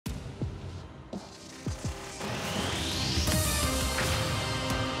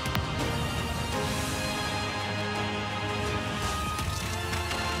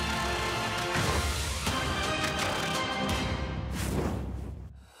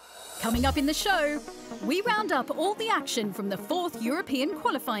Coming up in the show, we round up all the action from the fourth European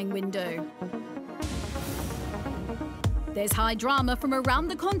qualifying window. There's high drama from around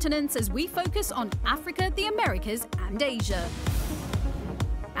the continents as we focus on Africa, the Americas and Asia.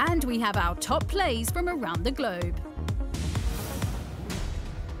 And we have our top plays from around the globe.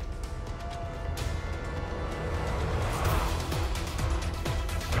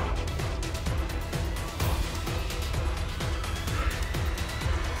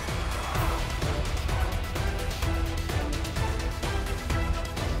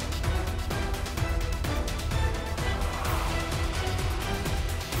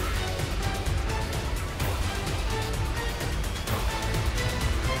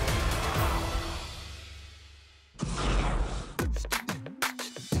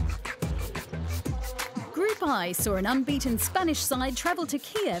 Group I saw an unbeaten Spanish side travel to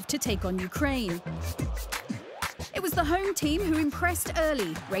Kiev to take on Ukraine. It was the home team who impressed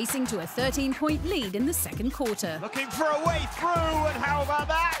early, racing to a 13-point lead in the second quarter. Looking for a way through, and how about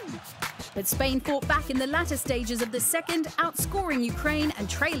that? But Spain fought back in the latter stages of the second, outscoring Ukraine and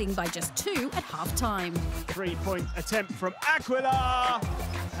trailing by just 2 at half-time. Three-point attempt from Aquila,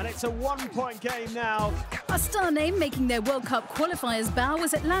 and it's a one-point game now. A star name making their World Cup qualifiers bow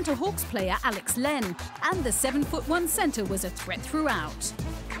was Atlanta Hawks player Alex Len, and the 7'1" centre was a threat throughout.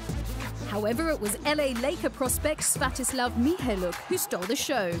 However, it was LA Laker prospect Svatoslav Mihailuk who stole the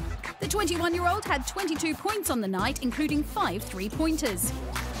show. The 21-year-old had 22 points on the night, including 5 three-pointers.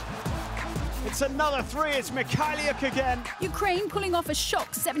 It's another three, it's Mihailuk again. Ukraine pulling off a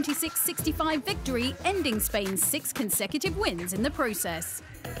shock 76-65 victory, ending Spain's 6 consecutive wins in the process.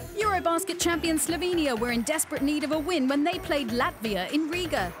 Eurobasket champion Slovenia were in desperate need of a win when they played Latvia in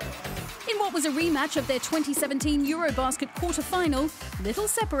Riga. In what was a rematch of their 2017 Eurobasket quarter-final, little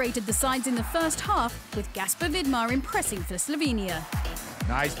separated the sides in the first half, with Gasper Vidmar impressing for Slovenia.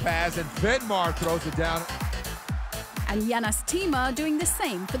 Nice pass, and Vidmar throws it down. And Janas Timar doing the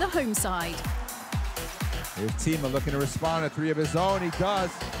same for the home side. Here's Timar looking to respond to 3 of his own. He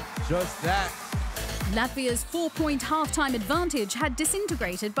does just that. Latvia's 4-point half-time advantage had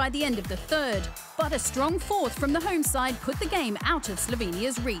disintegrated by the end of the third, but a strong fourth from the home side put the game out of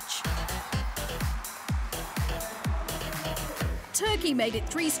Slovenia's reach. Turkey made it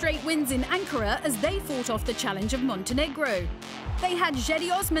 3 straight wins in Ankara as they fought off the challenge of Montenegro. They had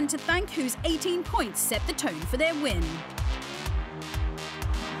Jedi Osman to thank, whose 18 points set the tone for their win.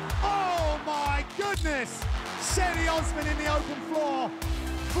 Oh my goodness! Jedi Osman in the open floor,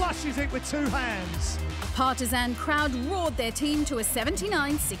 flushes it with 2 hands. A partisan crowd roared their team to a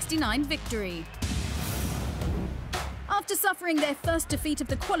 79-69 victory. After suffering their first defeat of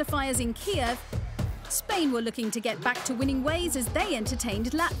the qualifiers in Kiev, Spain were looking to get back to winning ways as they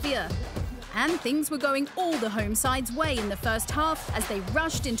entertained Latvia. And things were going all the home side's way in the first half as they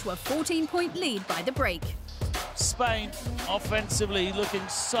rushed into a 14-point lead by the break. Spain offensively looking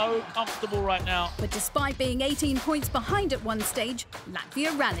so comfortable right now. But despite being 18 points behind at one stage,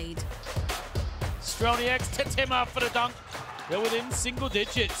 Latvia rallied. Strelnieks to Timar for the dunk. They're within single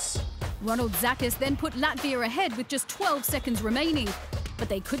digits. Ronald Zakis then put Latvia ahead with just 12 seconds remaining. But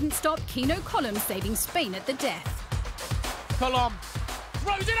they couldn't stop Kino Colom saving Spain at the death. Colom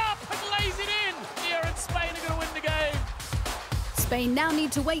throws it up and lays it in. Here, and Spain are going to win the game. Spain now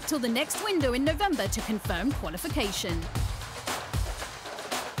need to wait till the next window in November to confirm qualification.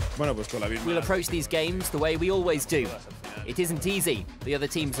 We'll approach these games the way we always do. It isn't easy. The other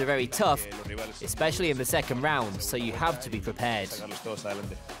teams are very tough, especially in the second round, so you have to be prepared.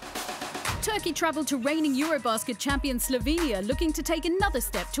 Turkey travelled to reigning Eurobasket champion Slovenia, looking to take another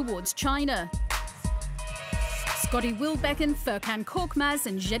step towards China. Scotty Wilbekin, Furkan Korkmaz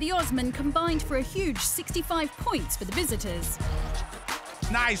and Jedi Osman combined for a huge 65 points for the visitors.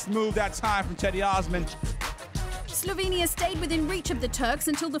 Nice move that time from Jedi Osman. Slovenia stayed within reach of the Turks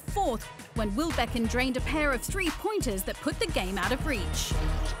until the fourth, when Wilbekin drained a pair of 3-pointers that put the game out of reach.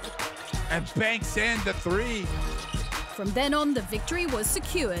 And banks in the 3. From then on, the victory was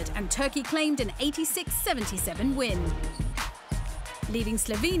secured and Turkey claimed an 86-77 win, leaving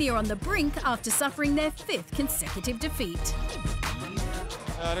Slovenia on the brink after suffering their 5th consecutive defeat.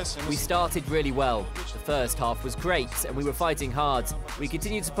 We started really well. The first half was great and we were fighting hard. We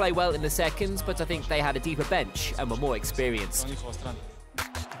continued to play well in the second, but I think they had a deeper bench and were more experienced.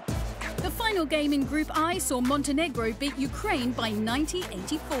 The final game in Group I saw Montenegro beat Ukraine by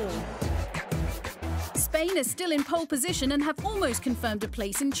 90-84. Spain is still in pole position and have almost confirmed a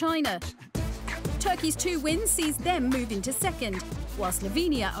place in China. Turkey's 2 wins sees them move into second, while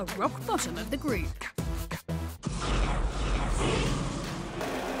Slovenia are rock bottom of the group.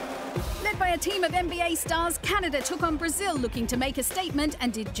 Led by a team of NBA stars, Canada took on Brazil looking to make a statement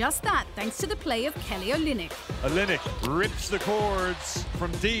and did just that thanks to the play of Kelly Olynyk. Olynyk rips the cords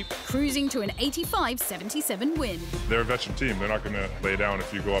from deep. Cruising to an 85-77 win. They're a veteran team. They're not going to lay down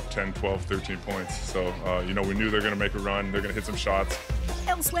if you go up 10, 12, 13 points. So, you know, we knew they're going to make a run. They're going to hit some shots.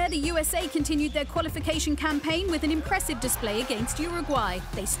 Elsewhere, the USA continued their qualification campaign with an impressive display against Uruguay.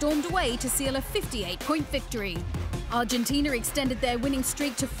 They stormed away to seal a 58-point victory. Argentina extended their winning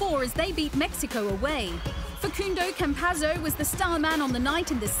streak to 4 as they beat Mexico away. Facundo Campazzo was the star man on the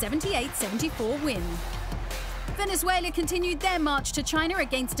night in the 78-74 win. Venezuela continued their march to China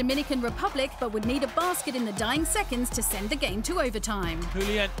against Dominican Republic, but would need a basket in the dying seconds to send the game to overtime.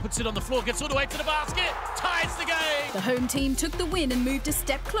 Julian puts it on the floor, gets all the way to the basket, ties the game! The home team took the win and moved a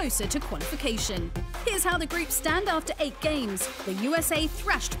step closer to qualification. Here's how the groups stand after 8 games. The USA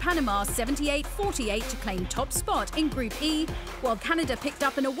thrashed Panama 78-48 to claim top spot in Group E, while Canada picked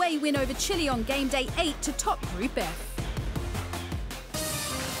up an away win over Chile on game day 8 to top Group F.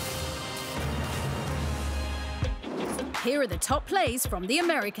 Here are the top plays from the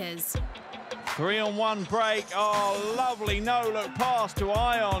Americas. 3-on-1 break. Oh, lovely no-look pass to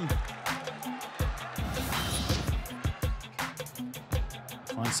Ion.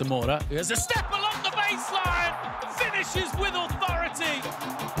 Finds Zamora, who has a step along the baseline, finishes with authority.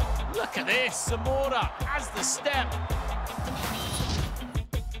 Look at this, Zamora has the step.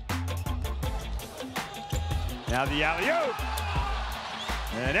 Now the alley-oop.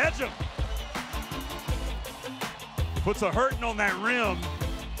 And Edgem puts a hurting on that rim.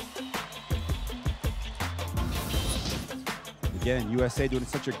 Again, USA doing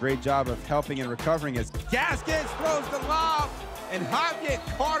such a great job of helping and recovering as Gaskins throws the lob and Javier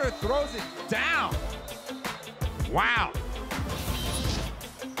Carter throws it down. Wow.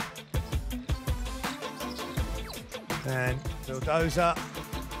 And Vildoza.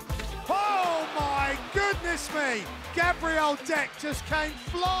 Oh my goodness me! Gabriel Deck just came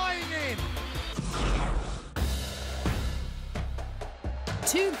flying in.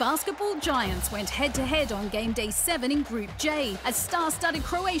 2 basketball giants went head-to-head on game day 7 in Group J as star-studded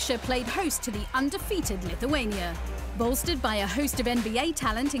Croatia played host to the undefeated Lithuania. Bolstered by a host of NBA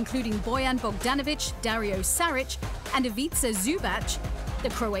talent including Bojan Bogdanovic, Dario Saric and Ivica Zubac, the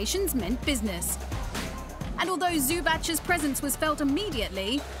Croatians meant business. And although Zubac's presence was felt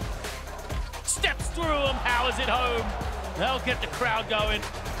immediately, Steps through and powers it home. They'll get the crowd going.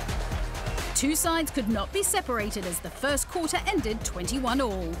 2 sides could not be separated as the first quarter ended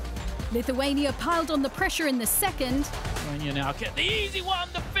 21-all. Lithuania piled on the pressure in the second. Lithuania now get the easy one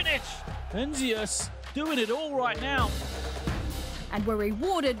to finish. Enzius doing it all right now. And were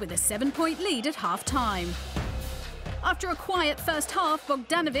rewarded with a 7-point lead at half-time. After a quiet first half,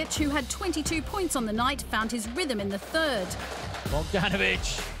 Bogdanovic, who had 22 points on the night, found his rhythm in the third.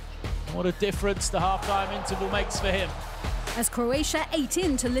 Bogdanovic, what a difference the half-time interval makes for him. As Croatia ate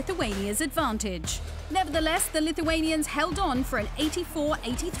into Lithuania's advantage. Nevertheless, the Lithuanians held on for an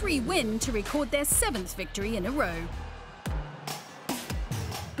 84-83 win to record their 7th victory in a row.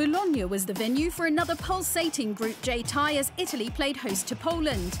 Bologna was the venue for another pulsating Group J tie as Italy played host to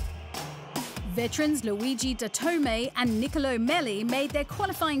Poland. Veterans Luigi Datome and Nicolo Melli made their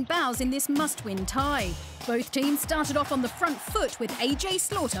qualifying bows in this must-win tie. Both teams started off on the front foot with AJ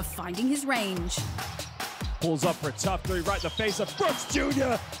Slaughter finding his range. Pulls up for a tough 3 right in the face of Brooks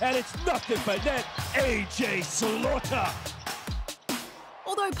Jr. And it's nothing but net. AJ Slaughter.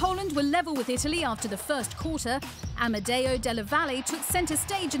 Although Poland were level with Italy after the first quarter, Amadeo Della Valle took centre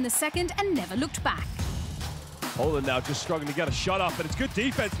stage in the second and never looked back. Poland now just struggling to get a shot off, but it's good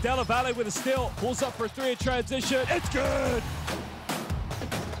defense. Della Valle with a steal. Pulls up for a 3 in transition. It's good.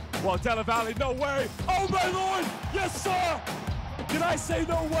 Well, Della Valle, no way. Oh, my Lord. Yes, sir. Did I say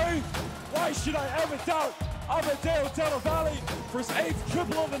no way? Why should I ever doubt Amadeo Della Valle for his 8th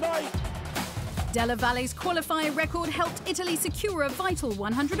triple of the night? Della Valle's qualifying record helped Italy secure a vital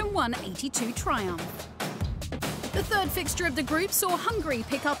 101-82 triumph. The third fixture of the group saw Hungary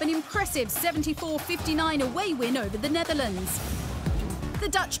pick up an impressive 74-59 away win over the Netherlands. The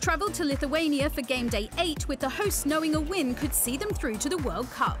Dutch travelled to Lithuania for game day 8, with the hosts knowing a win could see them through to the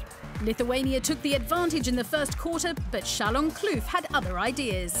World Cup. Lithuania took the advantage in the first quarter, but Shalom Kloof had other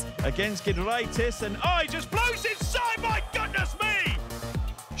ideas. Against Gidraitis, and he just blows inside, my goodness me!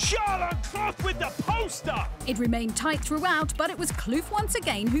 Shalom Kloof with the poster! It remained tight throughout, but it was Kloof once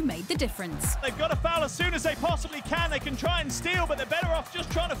again who made the difference. They've got to foul as soon as they possibly can. They can try and steal, but they're better off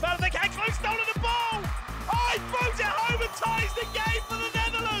just trying to foul. They can't. Kloof stolen the ball! He throws it home and ties the game for the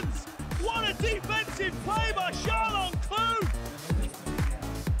Netherlands! What a defensive play by Shalom Kloof!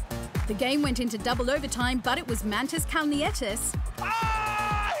 The game went into double overtime, but it was Mantas Kalnietis.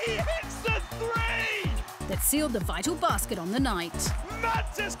 He hits the that sealed the vital basket on the night.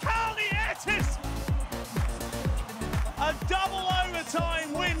 Mantis Kalnietis! A double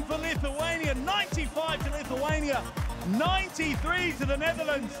overtime win for Lithuania. 95 to Lithuania, 93 to the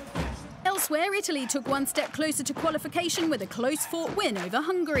Netherlands. Elsewhere, Italy took one step closer to qualification with a close-fought win over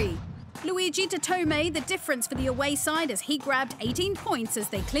Hungary. Luigi Totome the difference for the away side as he grabbed 18 points as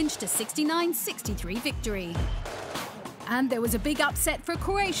they clinched a 69-63 victory. And there was a big upset for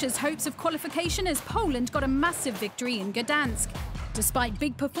Croatia's hopes of qualification as Poland got a massive victory in Gdansk. Despite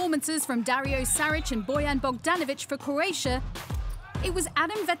big performances from Dario Saric and Bojan Bogdanovic for Croatia, it was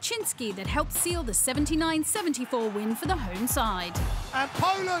Adam Waczynski that helped seal the 79-74 win for the home side. And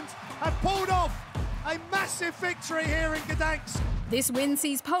Poland have pulled off a massive victory here in Gdansk. This win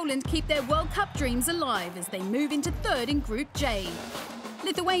sees Poland keep their World Cup dreams alive as they move into third in Group J.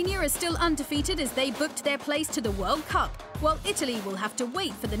 Lithuania are still undefeated as they booked their place to the World Cup, while Italy will have to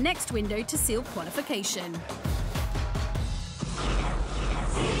wait for the next window to seal qualification.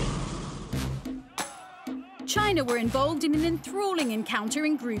 China were involved in an enthralling encounter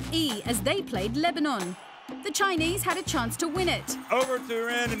in Group E as they played Lebanon. The Chinese had a chance to win it. Over to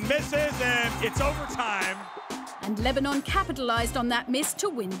Iran and misses, and it's overtime. And Lebanon capitalised on that miss to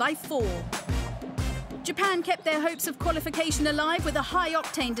win by 4. Japan kept their hopes of qualification alive with a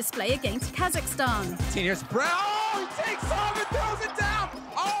high-octane display against Kazakhstan. Here's Brown. Oh, he takes off and throws it down.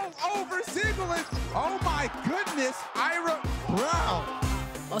 Oh, over Ziegler. Oh, my goodness. Ira Brown.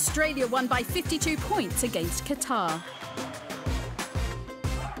 Australia won by 52 points against Qatar.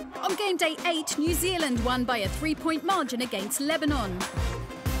 On game day 8, New Zealand won by a 3-point margin against Lebanon.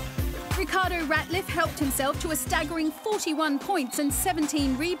 Ricardo Ratliff helped himself to a staggering 41 points and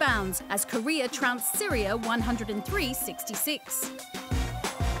 17 rebounds as Korea trounced Syria 103-66.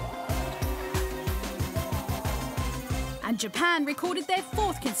 And Japan recorded their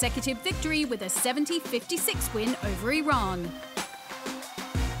 4th consecutive victory with a 70-56 win over Iran.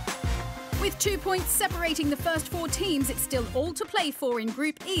 With 2 points separating the first 4 teams, it's still all to play for in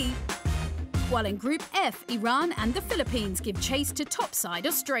Group E, while in Group F, Iran and the Philippines give chase to top side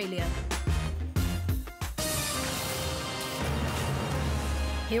Australia.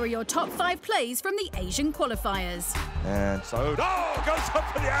 Here are your top 5 plays from the Asian qualifiers. And so, oh, goes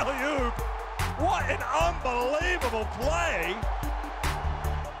up for the alley-oop. What an unbelievable play.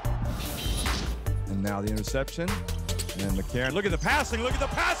 And now the interception. And McCarron. Look at the passing, look at the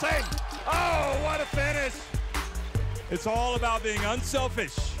passing. Oh, what a finish. It's all about being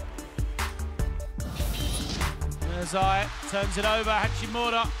unselfish. Zai turns it over,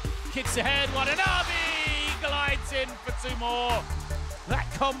 Hachimura kicks ahead, Watanabe glides in for 2 more. That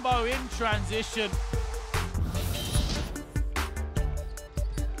combo in transition.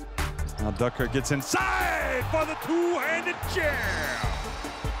 Now Ducker gets inside for the 2-handed jam.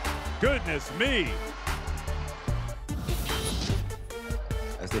 Goodness me.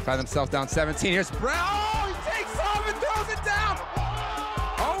 As they find themselves down 17, here's Brown. Oh, he takes off and throws it down.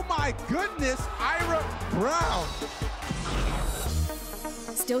 Oh my goodness, Ira Brown.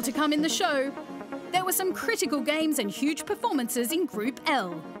 Still to come in the show, there were some critical games and huge performances in Group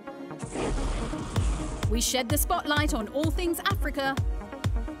L. We shed the spotlight on all things Africa,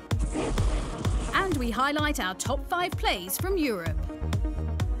 and we highlight our top 5 plays from Europe.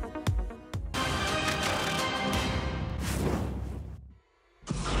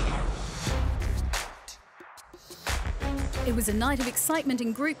 It was a night of excitement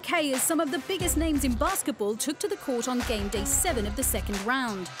in Group K as some of the biggest names in basketball took to the court on game day 7 of the second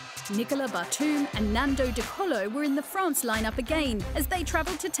round. Nicola Batum and Nando De Colo were in the France lineup again as they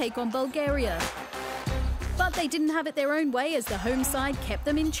travelled to take on Bulgaria. But they didn't have it their own way as the home side kept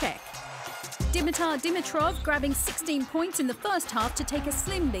them in check. Dimitar Dimitrov grabbing 16 points in the first half to take a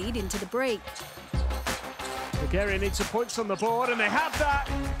slim lead into the break. Bulgaria needs some points on the board, and they have that.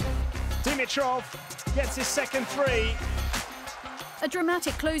 Dimitrov gets his second 3. A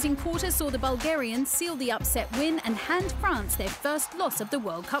dramatic closing quarter saw the Bulgarians seal the upset win and hand France their first loss of the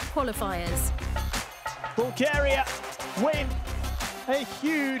World Cup qualifiers. Bulgaria win. A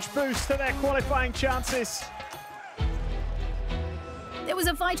huge boost to their qualifying chances. There was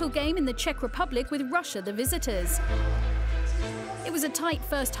a vital game in the Czech Republic with Russia the visitors. It was a tight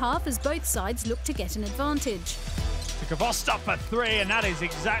first half as both sides looked to get an advantage. Vostok for 3, and that is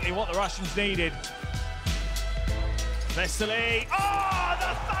exactly what the Russians needed. Vesely. Oh,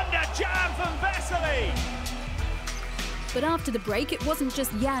 the thunder jam from Vesely! But after the break, it wasn't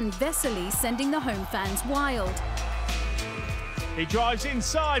just Jan Vesely sending the home fans wild. He drives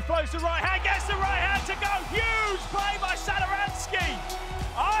inside, floats to right hand, gets the right hand to go. Huge play by Sadaransky.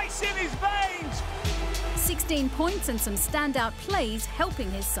 Ice in his veins. 16 points and some standout plays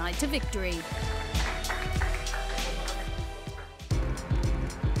helping his side to victory.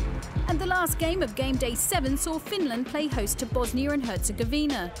 The last game of game day 7 saw Finland play host to Bosnia and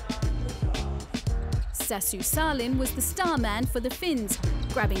Herzegovina. Sasu Salin was the star man for the Finns,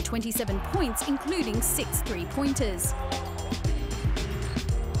 grabbing 27 points, including 6 3-pointers.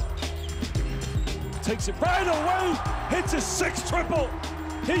 Takes it right away, hits a 6-triple.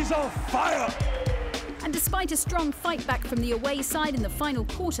 He's on fire. And despite a strong fight back from the away side in the final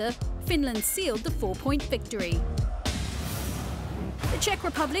quarter, Finland sealed the 4-point victory. The Czech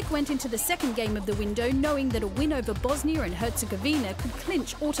Republic went into the second game of the window knowing that a win over Bosnia and Herzegovina could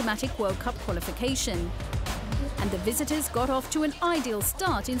clinch automatic World Cup qualification. And the visitors got off to an ideal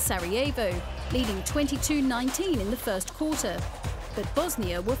start in Sarajevo, leading 22-19 in the first quarter. But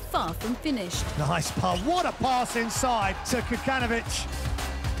Bosnia were far from finished. Nice pass. What a pass inside to Kukanovic.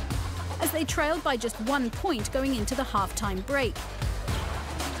 As they trailed by just 1 point going into the half-time break.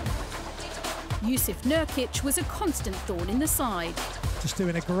 Jusuf Nurkic was a constant thorn in the side. Just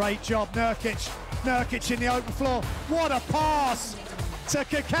doing a great job, Nurkic. Nurkic in the open floor. What a pass to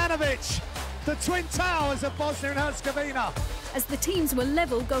Kukanovic. The Twin Towers of Bosnia and Herzegovina. As the teams were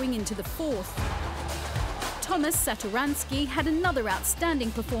level going into the fourth. Thomas Satoransky had another outstanding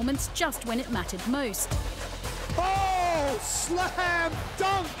performance just when it mattered most. Oh, slam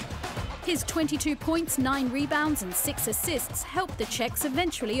dunk! His 22 points, 9 rebounds and 6 assists helped the Czechs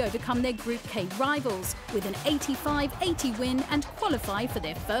eventually overcome their Group K rivals with an 85-80 win and qualify for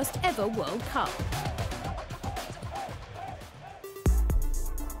their first ever World Cup.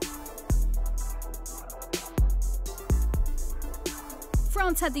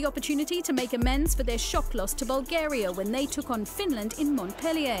 France had the opportunity to make amends for their shock loss to Bulgaria when they took on Finland in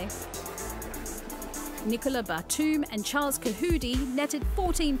Montpellier. Nicolas Batum and Charles Kahudi netted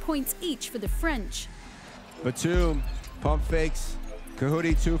 14 points each for the French. Batum, pump fakes,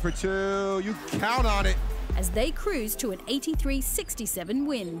 Kahudi 2 for 2, you count on it. As they cruised to an 83-67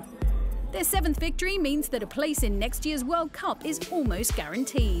 win. Their 7th victory means that a place in next year's World Cup is almost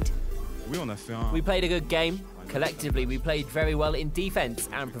guaranteed. We played a good game. Collectively, we played very well in defense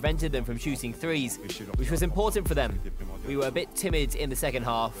and prevented them from shooting threes, which was important for them. We were a bit timid in the second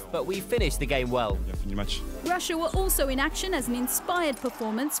half, but we finished the game well. Russia were also in action as an inspired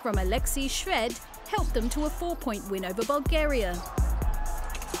performance from Alexei Shved helped them to a 4-point win over Bulgaria.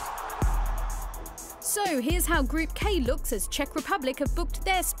 So here's how Group K looks as Czech Republic have booked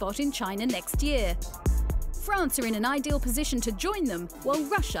their spot in China next year. France are in an ideal position to join them, while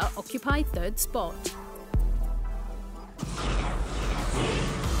Russia occupy 3rd spot.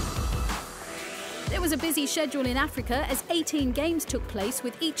 There was a busy schedule in Africa as 18 games took place,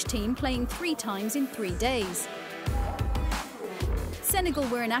 with each team playing 3 times in 3 days. Senegal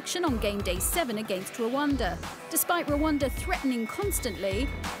were in action on game day 7 against Rwanda. Despite Rwanda threatening constantly,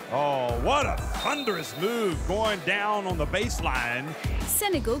 oh, what a thunderous move going down on the baseline.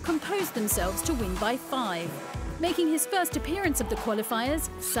 Senegal composed themselves to win by 5. Making his first appearance of the qualifiers,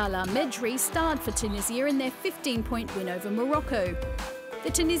 Salah Medri starred for Tunisia in their 15-point win over Morocco. The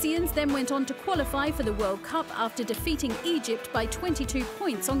Tunisians then went on to qualify for the World Cup after defeating Egypt by 22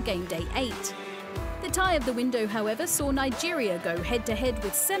 points on game day 8. The tie of the window, however, saw Nigeria go head-to-head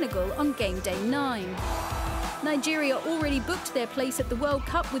with Senegal on game day 9. Nigeria already booked their place at the World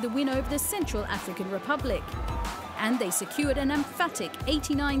Cup with a win over the Central African Republic. And they secured an emphatic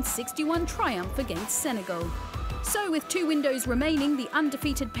 89-61 triumph against Senegal. So with 2 windows remaining, the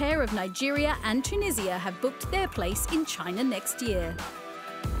undefeated pair of Nigeria and Tunisia have booked their place in China next year.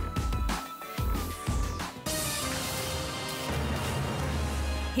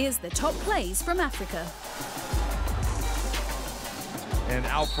 Here's the top plays from Africa. And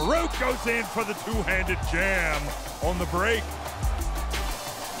Al Farouk goes in for the 2-handed jam on the break.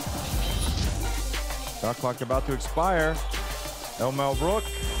 Shot clock about to expire. Elmel Brook.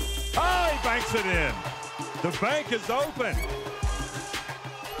 Oh, he banks it in. The bank is open.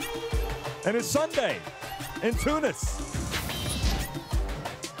 And it's Sunday in Tunis.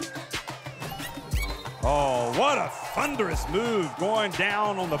 Oh, what a thunderous move going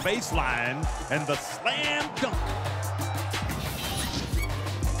down on the baseline and the slam dunk.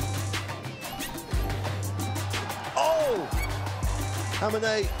 Oh!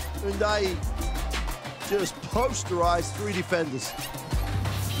 Hamane Undayi just posterized 3 defenders.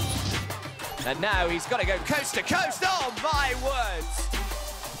 And now he's got to go coast to coast. Oh, my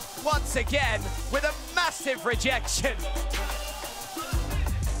words. Once again, with a massive rejection.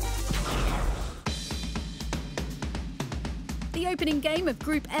 The opening game of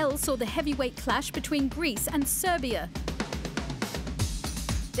Group L saw the heavyweight clash between Greece and Serbia.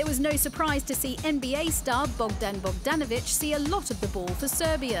 There was no surprise to see NBA star Bogdan Bogdanovic see a lot of the ball for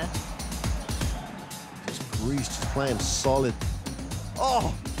Serbia. Greece just playing solid.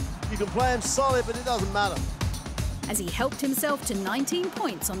 Oh, You can play him solid, but it doesn't matter. As he helped himself to 19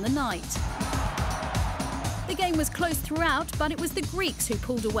 points on the night. The game was close throughout, but it was the Greeks who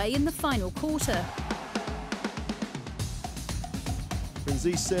pulled away in the final quarter.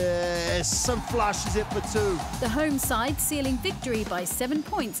 Says some flashes it for two. The home side sealing victory by 7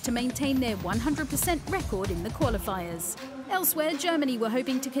 points to maintain their 100% record in the qualifiers. Elsewhere, Germany were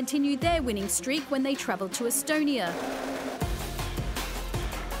hoping to continue their winning streak when they travelled to Estonia.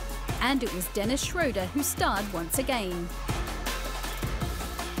 And it was Dennis Schroeder who starred once again.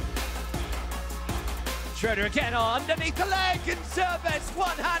 Schroeder again underneath the leg and service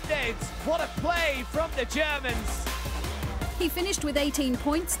one-handed. What a play from the Germans. He finished with 18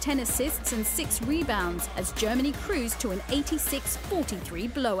 points, 10 assists and 6 rebounds as Germany cruised to an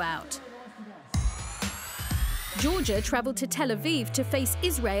 86-43 blowout. Georgia travelled to Tel Aviv to face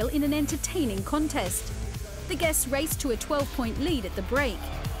Israel in an entertaining contest. The guests raced to a 12-point lead at the break.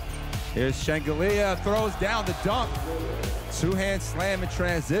 Here's Shengelia, throws down the dunk. Two-hand slam in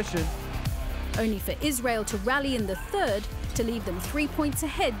transition. Only for Israel to rally in the third to leave them 3 points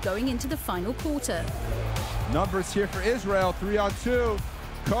ahead going into the final quarter. Numbers here for Israel, 3-on-2.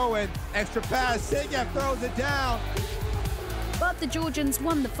 Cohen, extra pass, Segev throws it down. But the Georgians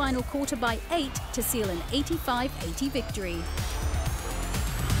won the final quarter by 8 to seal an 85-80 victory.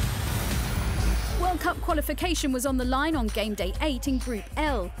 World Cup qualification was on the line on game day 8 in Group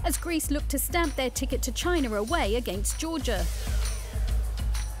L, as Greece looked to stamp their ticket to China away against Georgia.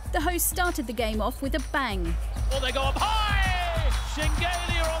 The hosts started the game off with a bang. Oh, they go up high!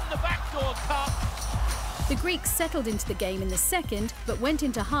 Shengelia on the backdoor cut. The Greeks settled into the game in the second, but went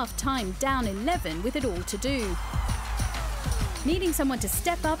into half-time down 11 with it all to do. Needing someone to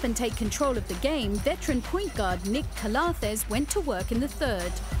step up and take control of the game, veteran point guard Nick Calathes went to work in the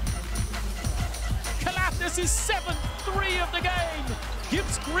third. Calathes' 7th 3 of the game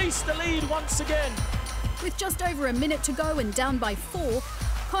gives Greece the lead once again. With just over a minute to go and down by 4,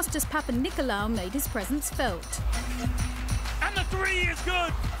 Kostas Papanikolaou made his presence felt. And the 3 is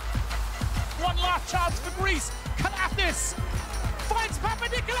good. One last chance for Greece. Calathes finds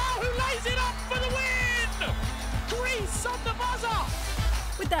Papanikolaou, who lays it up for the win! Greece on the buzzer!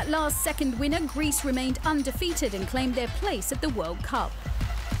 With that last-second winner, Greece remained undefeated and claimed their place at the World Cup.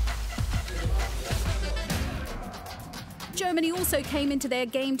 Germany also came into their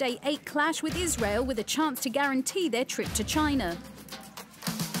game day 8 clash with Israel with a chance to guarantee their trip to China.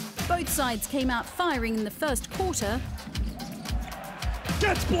 Both sides came out firing in the first quarter.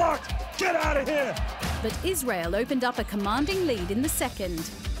 Gets blocked! Get out of here! But Israel opened up a commanding lead in the second.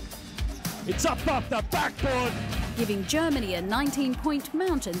 It's up off the backboard! Giving Germany a 19-point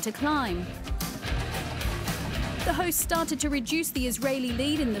mountain to climb. The hosts started to reduce the Israeli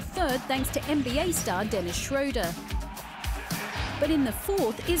lead in the third thanks to NBA star Dennis Schroeder. But in the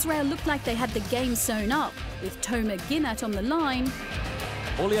fourth, Israel looked like they had the game sewn up, with Tomer Ginat on the line.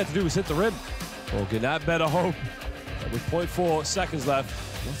 All he had to do was hit the rim. Well, Ginat better hope. With 0.4 seconds left,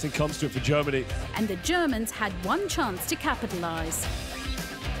 nothing comes to it for Germany. And the Germans had one chance to capitalise.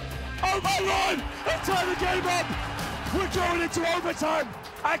 Overrun! Let's tie the game up! We're going into overtime!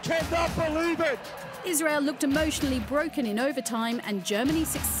 I cannot believe it! Israel looked emotionally broken in overtime and Germany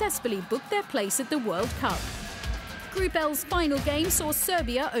successfully booked their place at the World Cup. Group L's final game saw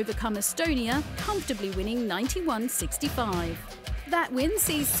Serbia overcome Estonia, comfortably winning 91-65. That win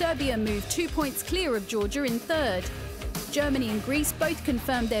sees Serbia move 2 points clear of Georgia in third. Germany and Greece both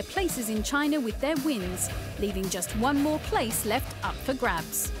confirmed their places in China with their wins, leaving just one more place left up for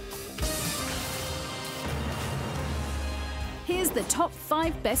grabs. Here's the top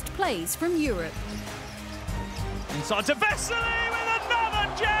 5 best plays from Europe. Inside to Vesely with another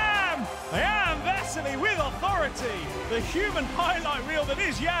jam! Jan Vesely with authority. The human highlight reel that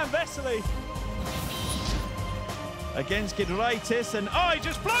is Jan Vesely. Against Giedraitis, and he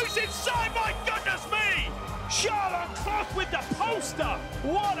just flows inside, my goodness me! Charlotte Clough with the poster.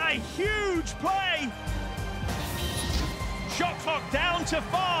 What a huge play. Shot clock down to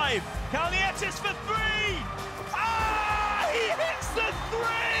 5. Kalnietis for 3. He hits the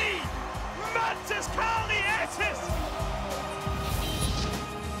 3! Mantas Kalnietis!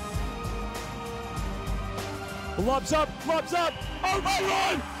 Lobs up!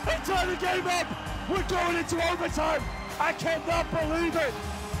 Overrun! And tie the game up! We're going into overtime! I cannot believe it!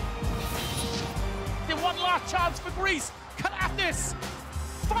 One last chance for Greece. Calathes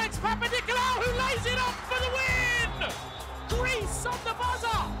finds Papanikolaou, who lays it up for the win! Greece on the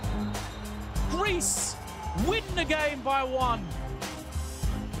buzzer! Greece win the game by 1.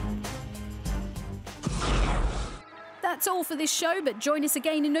 That's all for this show, but join us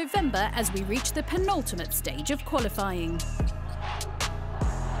again in November as we reach the penultimate stage of qualifying.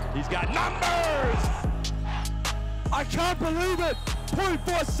 He's got numbers! I can't believe it!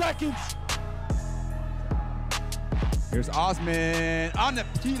 0.4 seconds! Here's Osman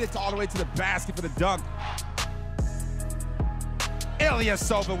undefeated all the way to the basket for the dunk.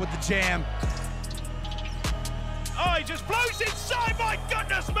 Ilyasova with the jam. Oh, he just blows inside, my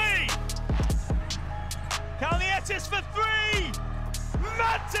goodness me! Kalnietis for three!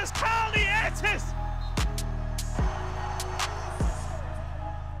 Mantas Kalnietis